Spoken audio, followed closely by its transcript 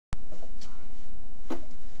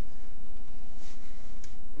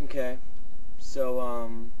Okay, so,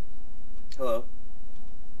 hello.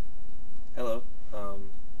 Hello.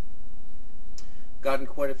 Gotten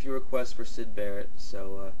quite a few requests for Sid Barrett,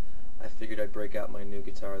 so, I figured I'd break out my new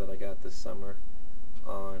guitar that I got this summer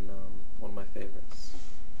on, one of my favorites.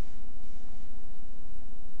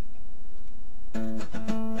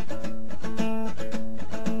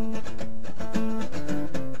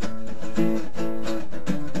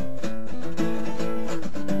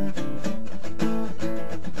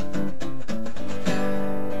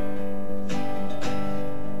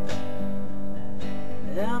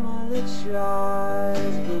 Emily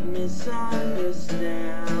tries but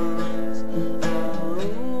misunderstands.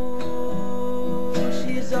 Oh,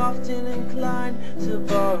 she's often inclined to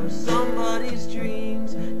borrow somebody's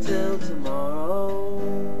dreams till tomorrow.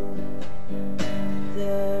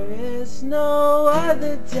 There is no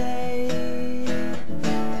other day.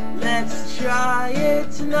 Let's try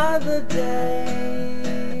it another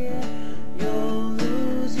day. You'll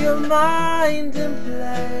lose your mind and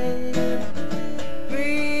play.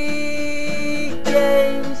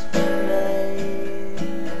 Games play.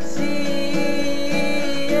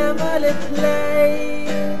 See Emily play.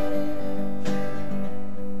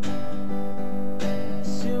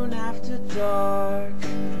 Soon after dark,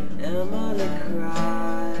 Emily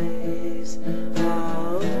cries.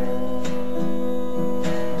 Oh,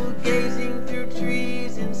 gazing through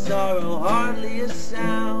trees in sorrow, hardly a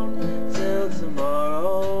sound till tomorrow.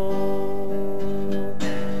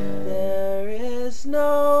 There is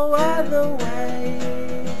no other way.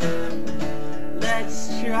 Let's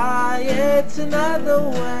try it another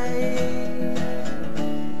way.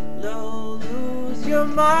 Lose your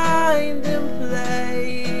mind and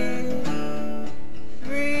play.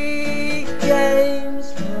 Free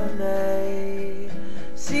games play.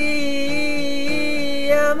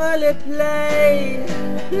 See Emily play,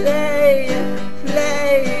 play,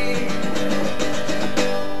 play.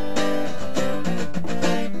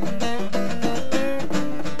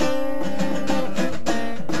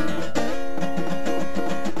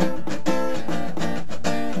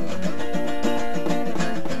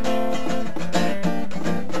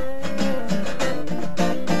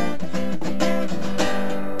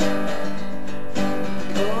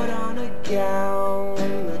 Gown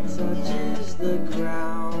that touches the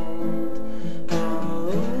ground.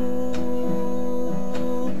 Oh,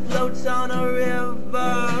 floats on a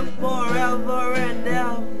river forever and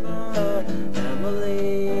ever.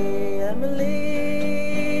 Emily, Emily,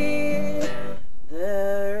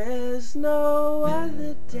 there is no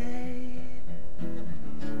other day.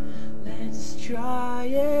 Let's try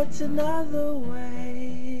it another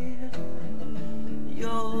way.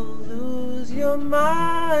 You'll lose your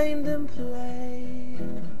mind and play.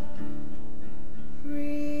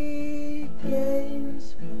 Free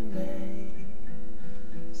games play.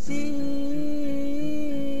 See